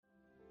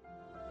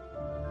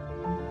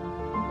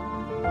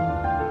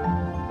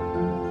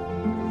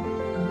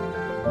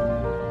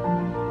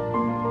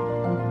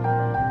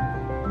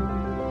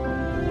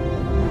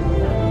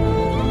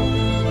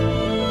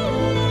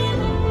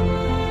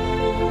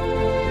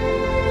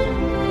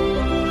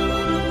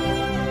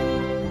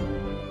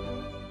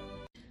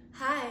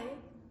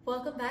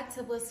back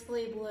to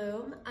Blissfully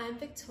Bloom. I'm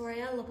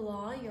Victoria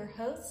LeBlanc, your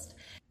host,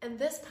 and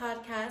this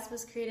podcast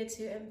was created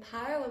to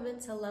empower women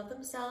to love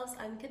themselves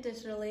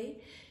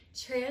unconditionally,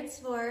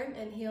 transform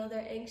and heal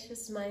their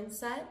anxious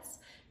mindsets,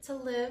 to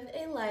live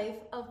a life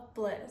of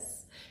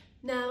bliss.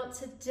 Now,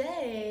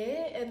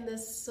 today in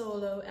this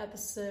solo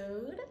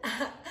episode,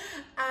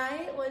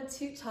 I want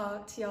to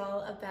talk to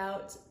y'all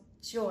about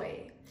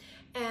joy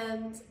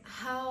and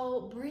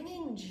how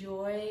bringing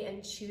joy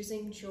and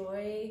choosing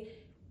joy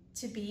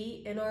to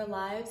be in our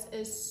lives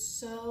is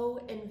so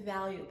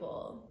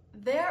invaluable.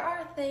 There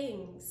are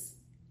things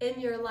in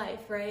your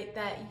life, right,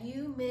 that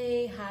you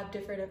may have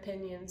different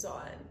opinions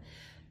on.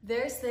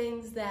 There's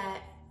things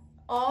that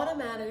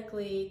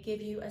automatically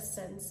give you a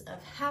sense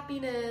of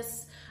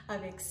happiness,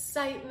 of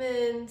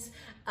excitement,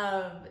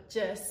 of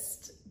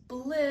just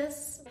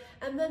bliss.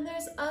 And then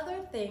there's other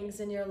things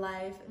in your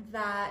life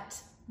that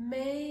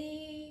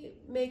may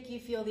make you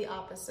feel the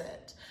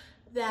opposite,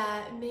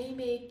 that may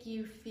make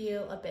you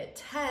feel a bit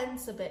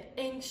tense, a bit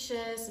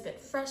anxious, a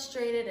bit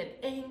frustrated and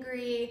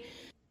angry.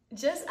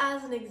 Just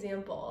as an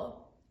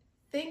example,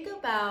 think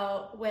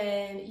about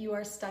when you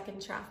are stuck in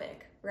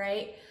traffic,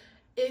 right?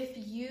 If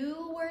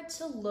you were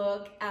to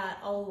look at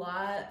a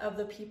lot of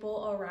the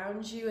people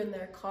around you in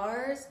their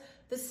cars,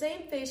 the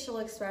same facial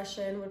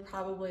expression would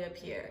probably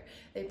appear.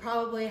 They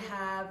probably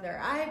have their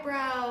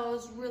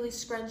eyebrows really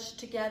scrunched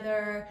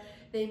together.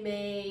 They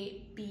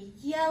may be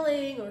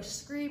yelling or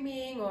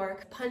screaming or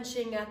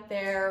punching at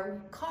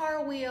their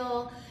car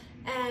wheel.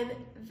 And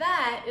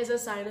that is a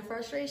sign of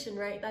frustration,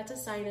 right? That's a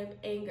sign of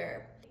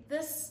anger.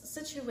 This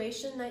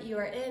situation that you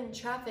are in,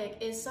 traffic,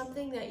 is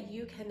something that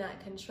you cannot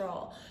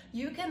control.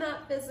 You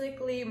cannot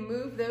physically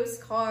move those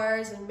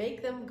cars and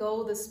make them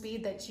go the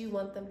speed that you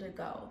want them to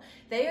go.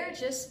 They are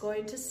just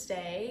going to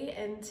stay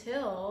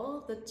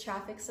until the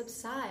traffic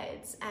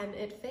subsides and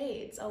it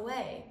fades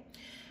away.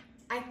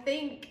 I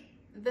think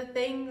the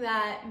thing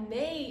that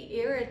may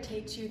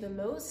irritate you the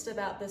most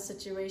about this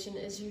situation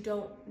is you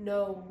don't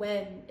know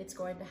when it's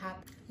going to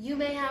happen. You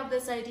may have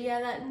this idea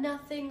that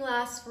nothing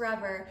lasts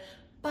forever,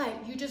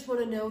 but you just want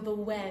to know the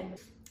when.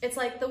 It's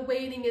like the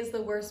waiting is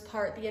the worst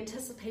part, the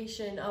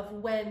anticipation of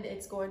when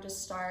it's going to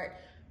start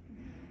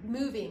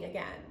moving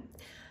again.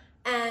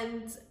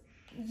 And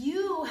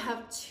you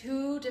have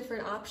two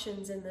different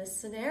options in this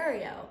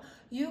scenario.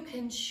 You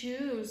can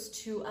choose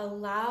to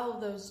allow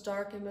those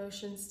dark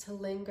emotions to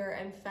linger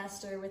and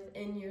fester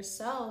within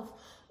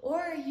yourself,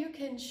 or you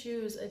can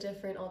choose a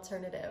different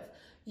alternative.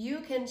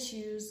 You can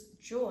choose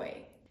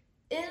joy.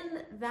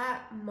 In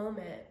that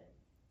moment,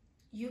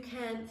 you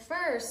can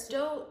first,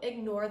 don't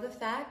ignore the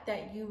fact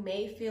that you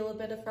may feel a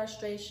bit of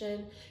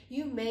frustration,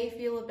 you may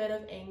feel a bit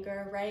of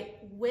anger, right?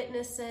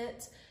 Witness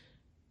it,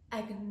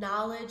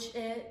 acknowledge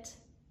it,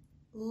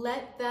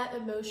 let that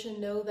emotion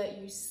know that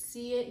you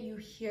see it, you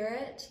hear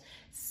it,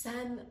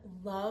 send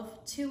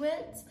love to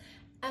it,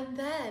 and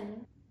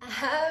then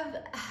have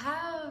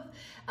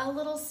a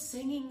little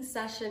singing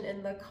session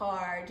in the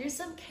car. Do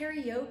some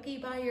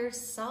karaoke by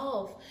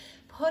yourself.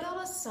 Put on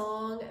a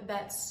song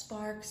that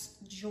sparks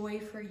joy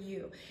for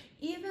you.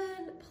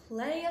 Even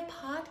play a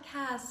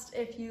podcast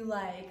if you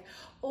like,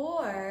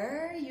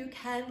 or you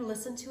can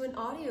listen to an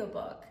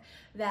audiobook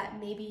that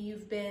maybe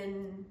you've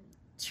been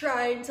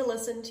trying to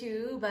listen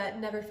to but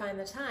never find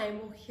the time.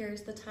 Well,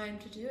 here's the time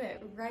to do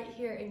it, right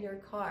here in your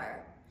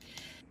car.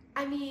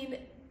 I mean,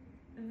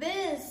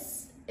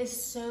 this is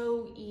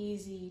so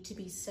easy to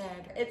be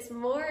said. It's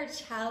more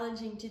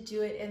challenging to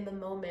do it in the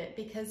moment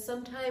because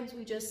sometimes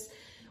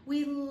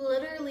we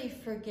literally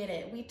forget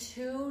it. We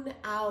tune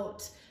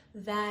out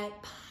that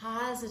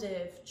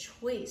positive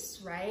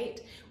choice,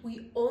 right?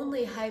 We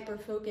only hyper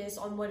focus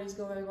on what is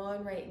going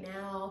on right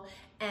now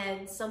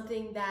and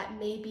something that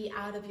may be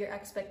out of your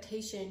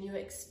expectation. You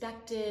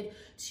expected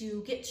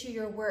to get to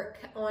your work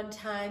on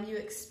time. You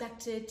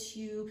expected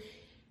to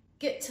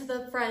get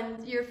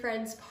to your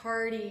friend's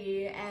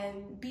party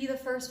and be the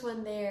first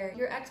one there.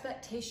 Your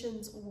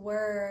expectations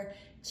were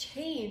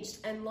changed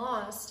and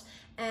lost.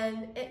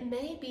 And it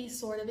may be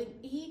sort of an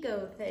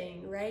ego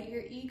thing, right?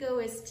 Your ego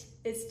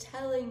is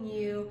telling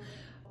you,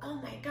 oh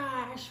my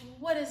gosh,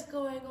 what is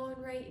going on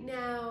right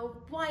now?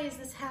 Why is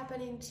this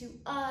happening to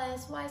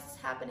us? Why is this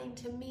happening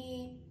to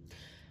me?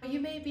 You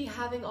may be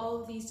having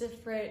all of these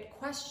different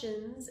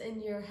questions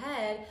in your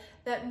head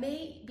that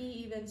may be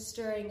even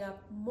stirring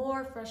up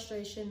more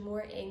frustration,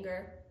 more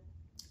anger.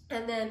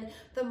 And then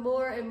the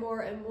more and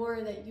more and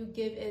more that you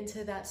give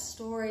into that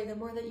story, the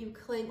more that you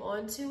cling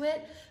onto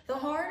it, the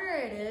harder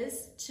it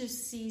is to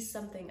see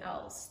something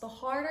else. The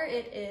harder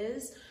it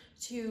is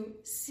to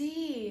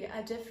see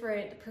a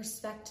different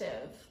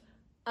perspective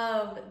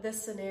of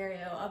this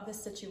scenario, of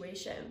this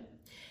situation.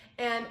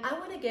 And I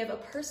want to give a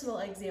personal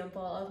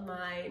example of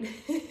mine.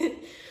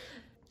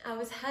 I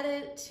was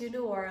headed to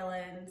New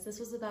Orleans. This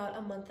was about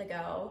a month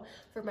ago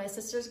for my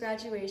sister's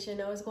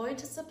graduation. I was going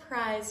to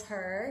surprise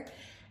her.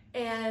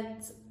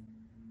 And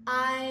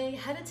I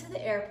headed to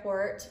the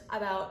airport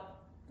about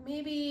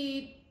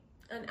maybe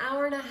an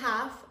hour and a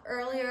half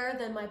earlier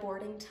than my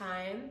boarding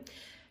time.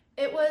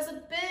 It was a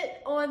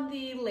bit on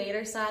the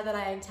later side that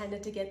I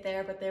intended to get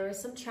there, but there was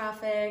some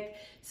traffic.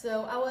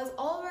 So I was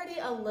already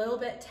a little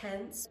bit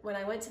tense when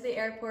I went to the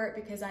airport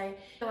because I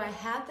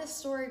had this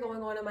story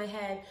going on in my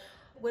head.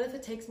 What if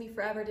it takes me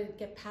forever to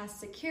get past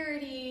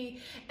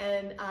security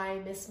and I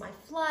miss my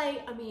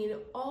flight? I mean,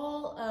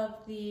 all of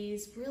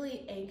these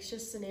really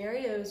anxious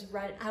scenarios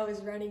I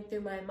was running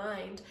through my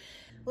mind.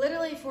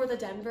 Literally, for the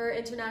Denver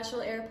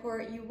International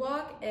Airport, you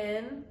walk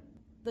in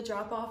the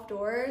drop-off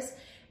doors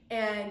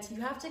and you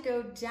have to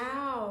go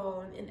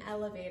down an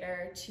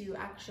elevator to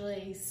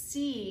actually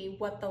see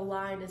what the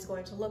line is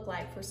going to look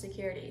like for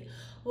security.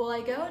 Well,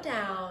 I go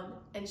down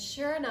and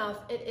sure enough,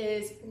 it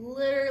is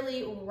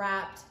literally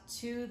wrapped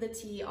to the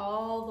T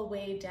all the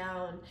way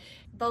down.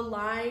 The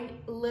line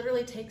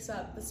literally takes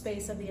up the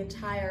space of the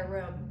entire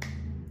room.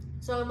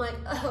 So I'm like,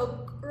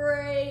 oh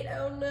great,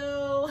 oh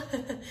no,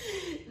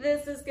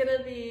 this is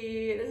gonna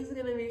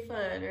be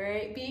fun,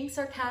 right? Being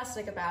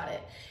sarcastic about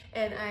it.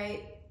 And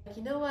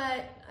you know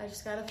what? I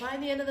just gotta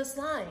find the end of this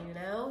line, you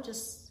know?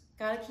 Just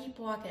gotta keep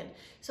walking.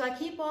 So I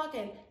keep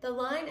walking. The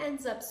line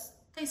ends up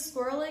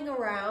swirling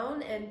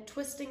around and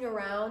twisting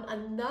around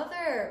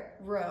another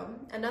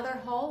room,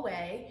 another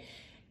hallway.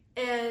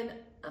 And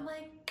I'm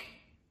like,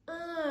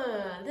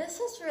 this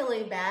is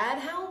really bad.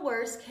 How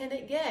worse can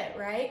it get,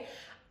 right?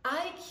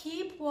 I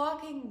keep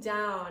walking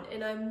down,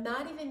 and I'm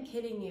not even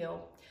kidding you.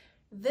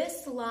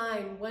 This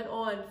line went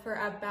on for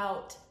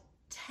about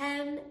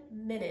 10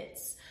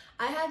 minutes.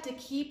 I had to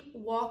keep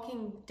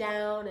walking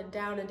down and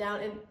down and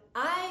down, and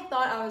I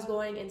thought I was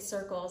going in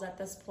circles at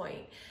this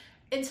point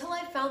until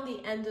I found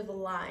the end of the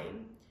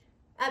line.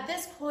 At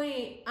this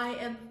point, I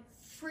am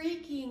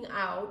freaking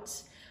out.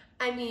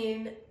 I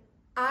mean,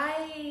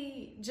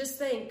 I just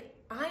think,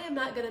 I am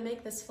not gonna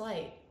make this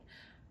flight.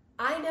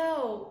 I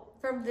know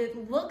from the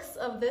looks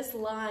of this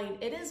line,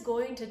 it is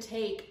going to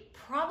take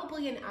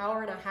probably an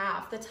hour and a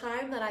half, the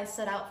time that I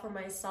set out for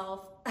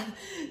myself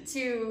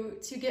to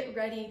get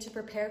ready to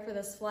prepare for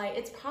this flight.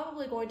 It's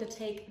probably going to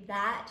take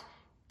that,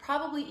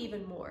 probably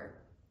even more.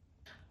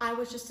 I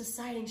was just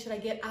deciding, should I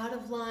get out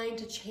of line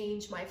to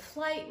change my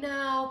flight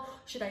now?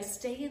 Should I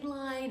stay in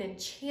line and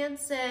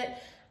chance it?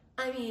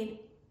 I mean,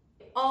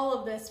 all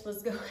of this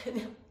was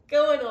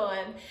going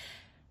on.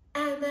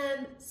 And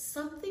then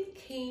something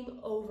came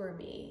over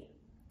me.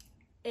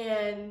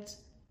 And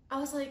I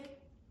was like,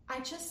 I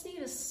just need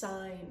a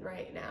sign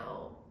right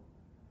now.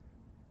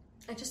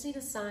 I just need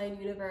a sign,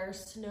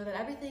 universe, to know that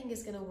everything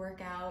is going to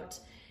work out.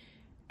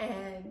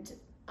 And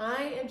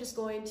I am just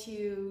going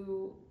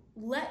to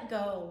let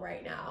go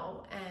right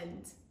now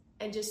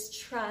and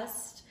just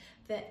trust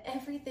that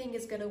everything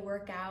is going to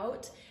work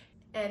out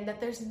and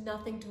that there's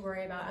nothing to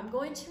worry about. I'm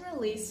going to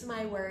release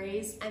my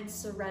worries and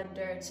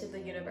surrender to the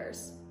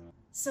universe.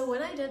 So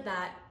when I did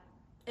that,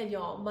 and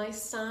y'all, my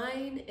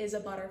sign is a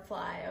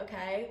butterfly,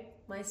 okay?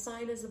 My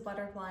sign is a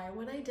butterfly.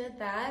 When I did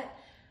that,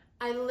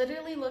 I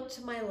literally looked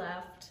to my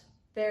left.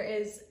 There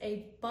is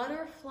a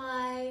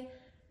butterfly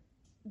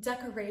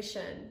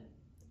decoration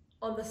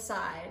on the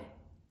side.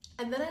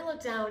 And then I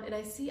look down and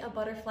I see a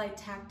butterfly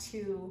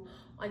tattoo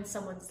on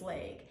someone's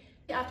leg.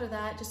 After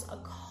that, just a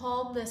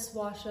calmness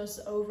washes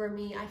over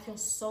me. I feel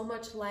so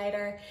much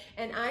lighter.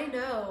 And I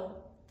know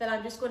that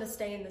I'm just going to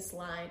stay in this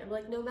line. I'm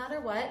like, no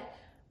matter what,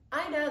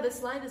 I know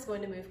this line is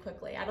going to move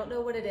quickly. I don't know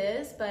what it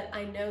is, but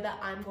I know that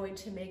I'm going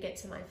to make it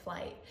to my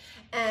flight.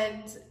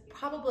 And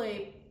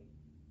probably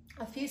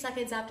a few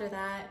seconds after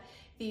that,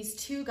 these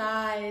two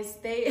guys,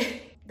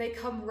 they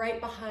come right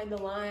behind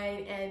the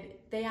line and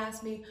they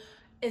ask me,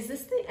 is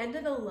this the end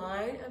of the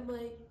line? I'm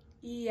like,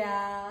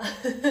 yeah.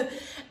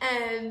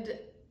 And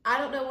I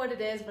don't know what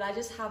it is, but I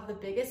just have the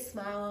biggest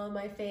smile on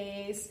my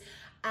face.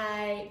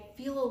 I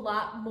feel a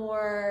lot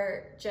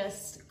more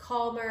just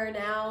calmer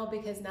now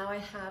because now I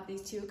have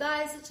these two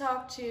guys to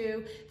talk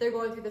to. They're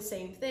going through the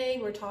same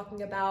thing. We're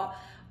talking about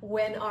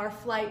when our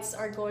flights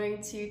are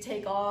going to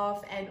take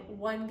off, and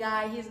one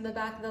guy, he's in the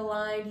back of the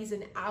line. He's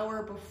an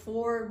hour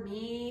before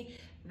me.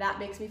 That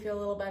makes me feel a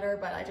little better,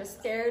 but I just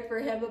scared for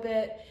him a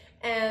bit.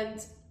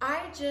 And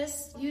I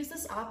just use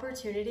this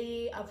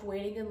opportunity of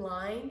waiting in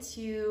line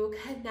to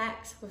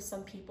connect with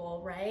some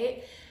people,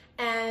 right?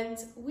 And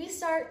we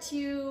start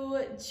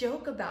to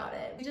joke about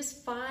it. We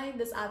just find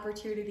this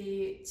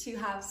opportunity to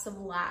have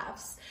some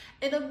laughs.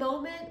 In a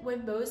moment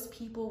when most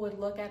people would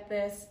look at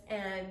this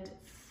and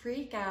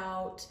freak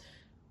out,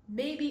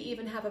 maybe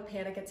even have a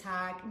panic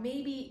attack,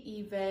 maybe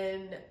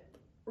even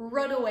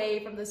run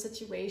away from the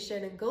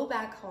situation and go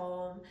back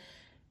home,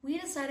 we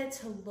decided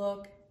to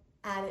look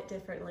at it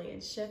differently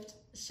and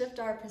shift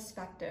our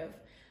perspective.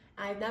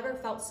 I never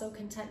felt so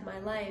content in my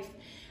life.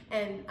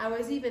 And I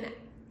was even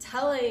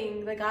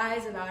telling the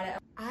guys about it.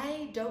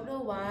 I don't know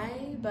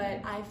why, but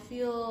I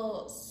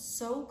feel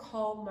so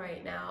calm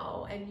right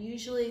now. And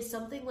usually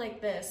something like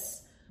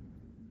this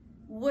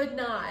would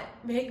not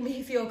make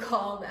me feel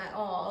calm at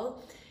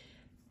all.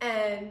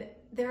 And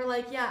they're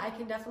like, yeah, I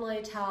can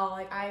definitely tell.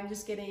 Like, I'm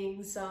just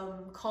getting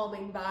some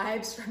calming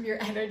vibes from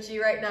your energy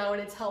right now,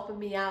 and it's helping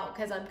me out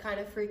because I'm kind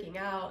of freaking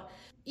out.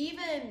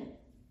 Even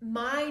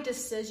my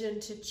decision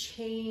to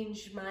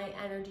change my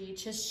energy,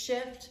 to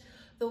shift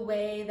the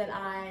way that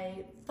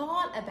I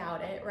thought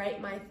about it,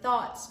 right? My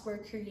thoughts were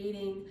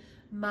creating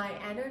my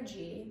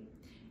energy.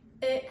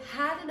 It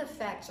had an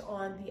effect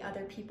on the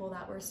other people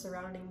that were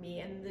surrounding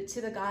me and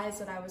to the guys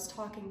that I was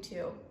talking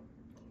to.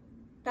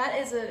 That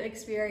is an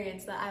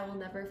experience that I will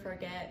never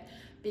forget,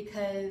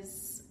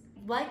 because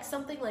like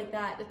something like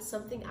that, it's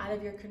something out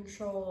of your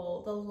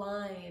control. The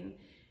line,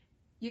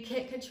 you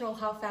can't control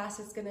how fast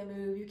it's gonna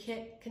move. You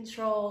can't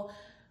control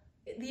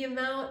the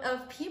amount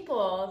of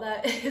people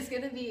that is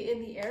gonna be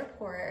in the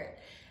airport.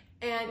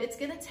 And it's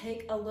gonna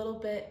take a little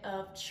bit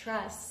of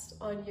trust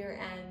on your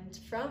end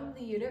from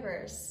the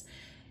universe,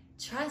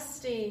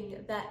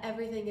 trusting that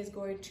everything is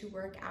going to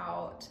work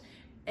out.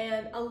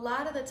 And a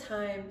lot of the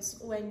times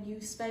when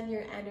you spend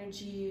your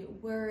energy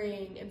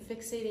worrying and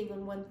fixating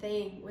on one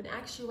thing, when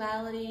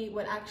actuality,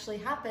 what actually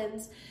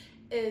happens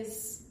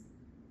is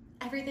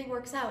everything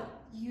works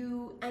out.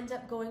 You end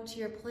up going to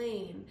your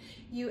plane.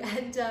 You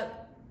end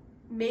up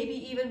maybe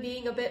even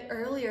being a bit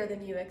earlier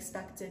than you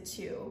expected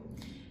to.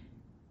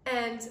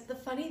 And the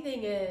funny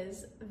thing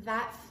is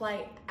that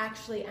flight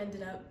actually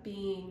ended up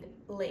being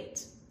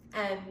late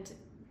and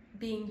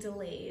being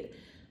delayed.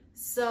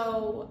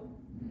 So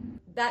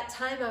that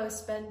time I was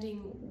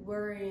spending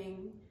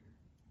worrying,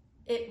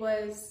 it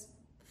was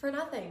for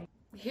nothing.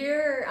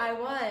 Here I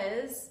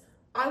was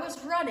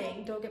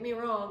running, don't get me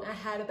wrong. I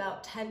had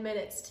about 10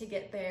 minutes to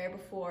get there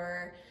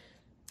before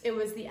it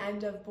was the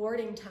end of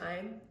boarding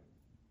time.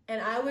 And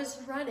I was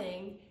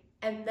running,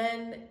 and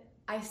then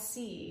I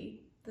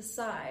see the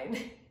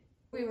sign.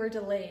 We were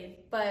delayed,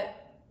 but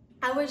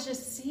I was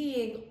just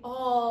seeing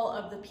all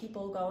of the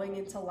people going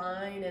into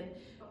line, and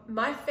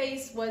my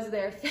face was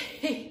their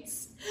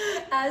face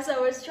as I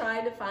was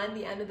trying to find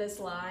the end of this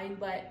line,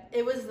 but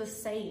it was the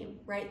same,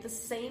 right? The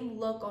same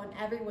look on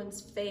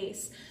everyone's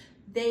face.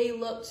 They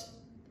looked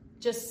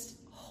just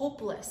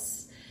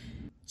hopeless.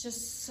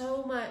 Just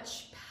so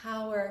much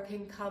power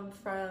can come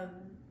from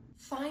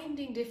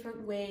finding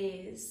different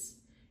ways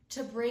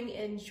to bring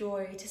in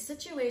joy to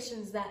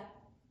situations that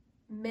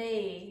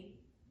may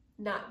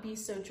not be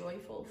so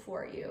joyful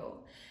for you.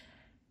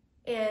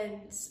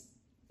 And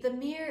the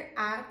mere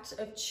act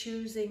of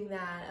choosing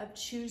that, of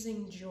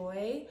choosing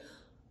joy,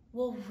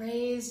 will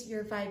raise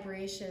your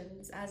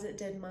vibrations as it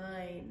did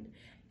mine.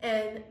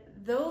 And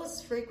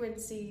those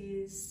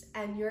frequencies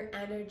and your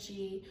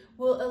energy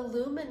will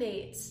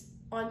illuminate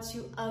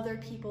onto other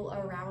people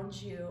around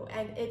you.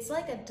 And it's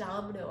like a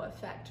domino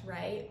effect,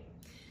 right?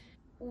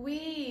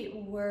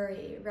 We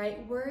worry,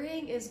 right?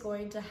 Worrying is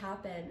going to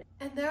happen.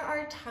 And there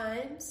are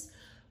times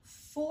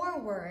for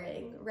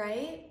worrying,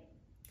 right?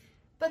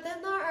 But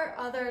then there are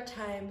other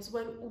times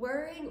when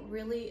worrying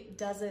really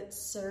doesn't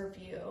serve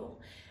you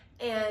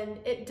and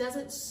it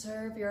doesn't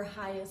serve your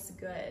highest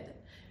good.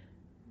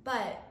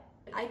 But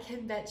I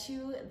can bet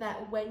you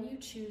that when you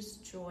choose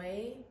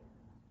joy,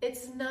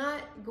 it's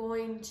not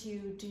going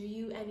to do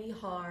you any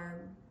harm.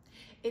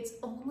 It's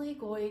only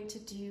going to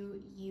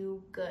do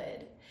you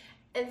good.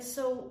 And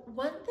so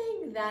one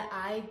thing that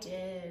I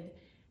did,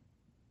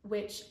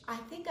 which I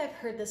think I've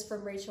heard this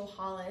from Rachel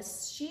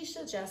Hollis, she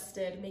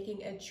suggested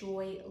making a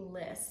joy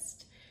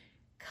list,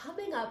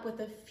 coming up with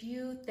a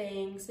few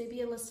things,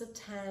 maybe a list of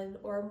 10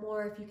 or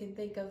more if you can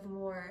think of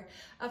more,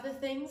 of the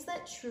things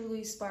that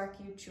truly spark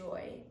you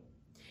joy.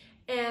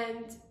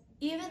 And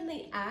even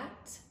the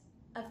act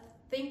of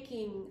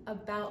thinking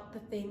about the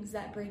things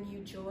that bring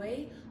you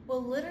joy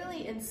will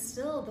literally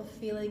instill the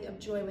feeling of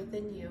joy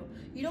within you.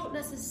 You don't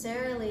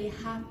necessarily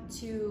have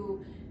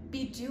to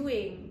be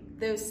doing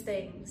those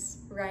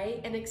things,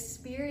 right? And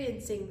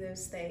experiencing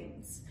those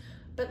things.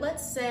 But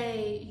let's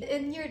say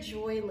in your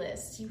joy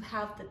list, you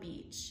have the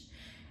beach.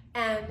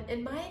 And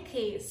in my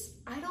case,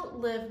 I don't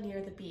live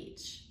near the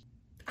beach.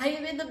 I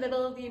am in the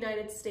middle of the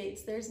United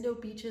States. There's no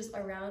beaches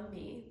around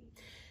me.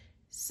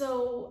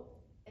 So,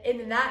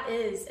 and that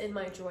is in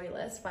my joy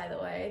list, by the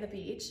way, the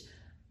beach.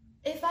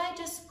 If I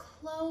just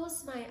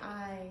close my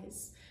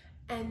eyes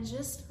and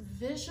just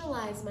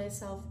visualize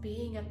myself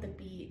being at the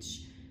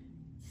beach,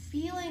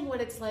 feeling what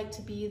it's like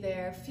to be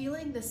there,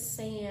 feeling the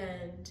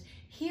sand,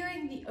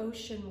 hearing the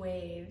ocean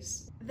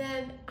waves,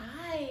 then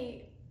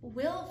I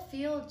will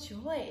feel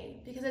joy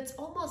because it's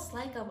almost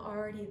like I'm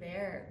already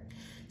there.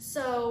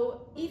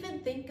 So even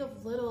think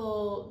of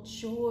little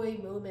joy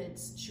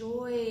moments,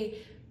 joy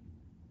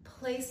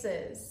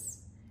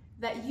places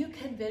that you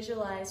can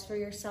visualize for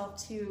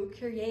yourself to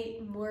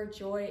create more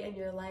joy in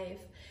your life.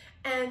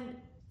 And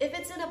if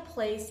it's in a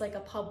place like a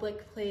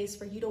public place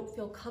where you don't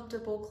feel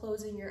comfortable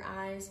closing your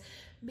eyes,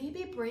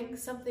 maybe bring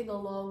something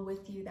along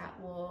with you that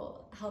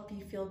will help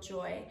you feel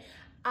joy.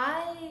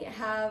 I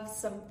have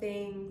some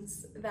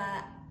things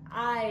that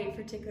I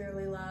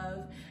particularly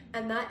love,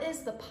 and that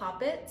is the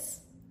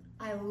Poppets.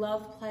 I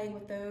love playing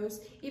with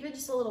those. Even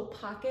just a little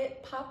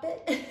pocket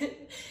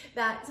Poppet.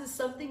 That's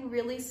something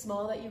really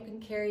small that you can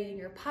carry in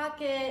your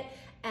pocket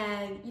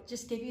and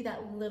just give you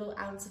that little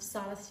ounce of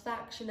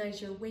satisfaction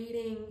as you're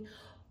waiting.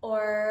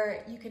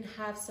 or you can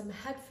have some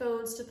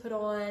headphones to put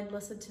on,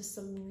 listen to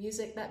some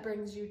music that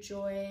brings you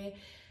joy.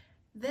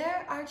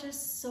 There are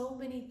just so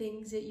many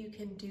things that you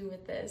can do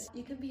with this.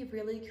 You can be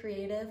really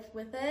creative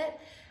with it.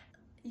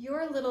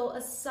 Your little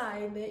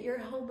assignment, your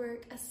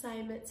homework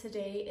assignment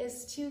today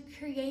is to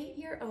create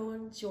your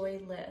own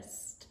joy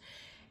list.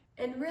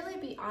 And really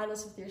be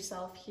honest with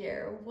yourself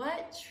here.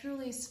 What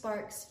truly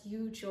sparks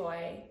you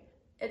joy?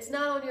 It's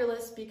not on your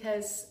list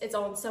because it's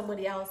on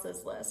somebody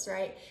else's list,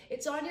 right?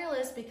 It's on your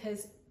list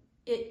because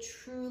it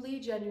truly,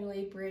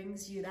 genuinely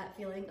brings you that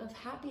feeling of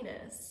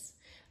happiness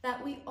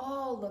that we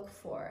all look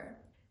for.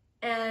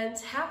 And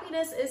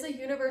happiness is a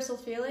universal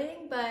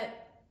feeling,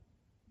 but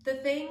the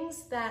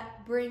things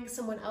that bring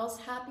someone else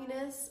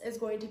happiness is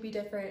going to be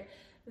different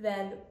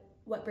than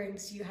what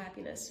brings you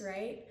happiness,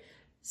 right?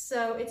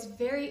 So it's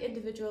very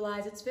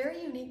individualized. It's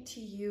very unique to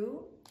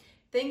you.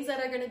 Things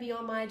that are going to be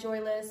on my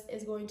joy list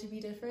is going to be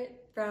different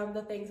from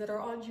the things that are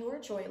on your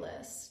joy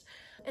list.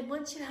 And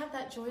once you have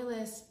that joy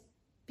list,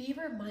 be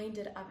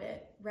reminded of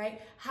it,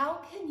 right?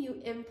 How can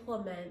you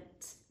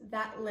implement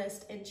that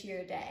list into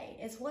your day?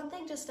 It's one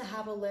thing just to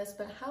have a list,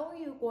 but how are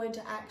you going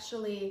to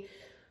actually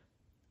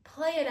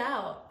play it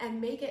out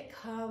and make it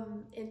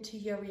come into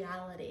your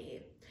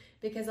reality?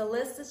 Because a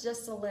list is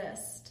just a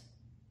list.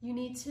 You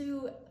need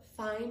to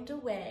find a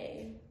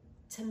way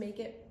to make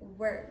it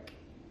work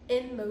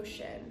in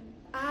motion.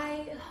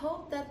 I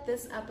hope that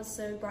this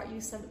episode brought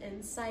you some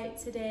insight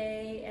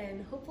today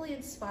and hopefully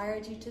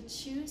inspired you to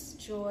choose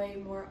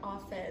joy more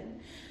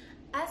often.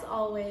 As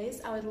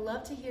always, I would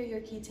love to hear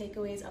your key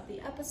takeaways of the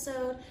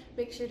episode.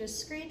 Make sure to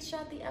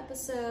screenshot the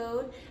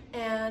episode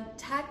and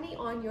tag me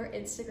on your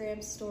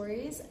Instagram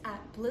stories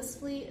at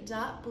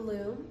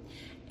blissfully.bloom.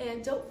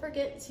 And don't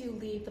forget to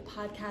leave the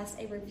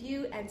podcast a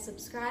review and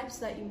subscribe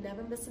so that you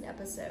never miss an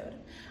episode.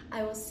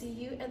 I will see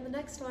you in the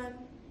next one.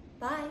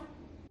 Bye.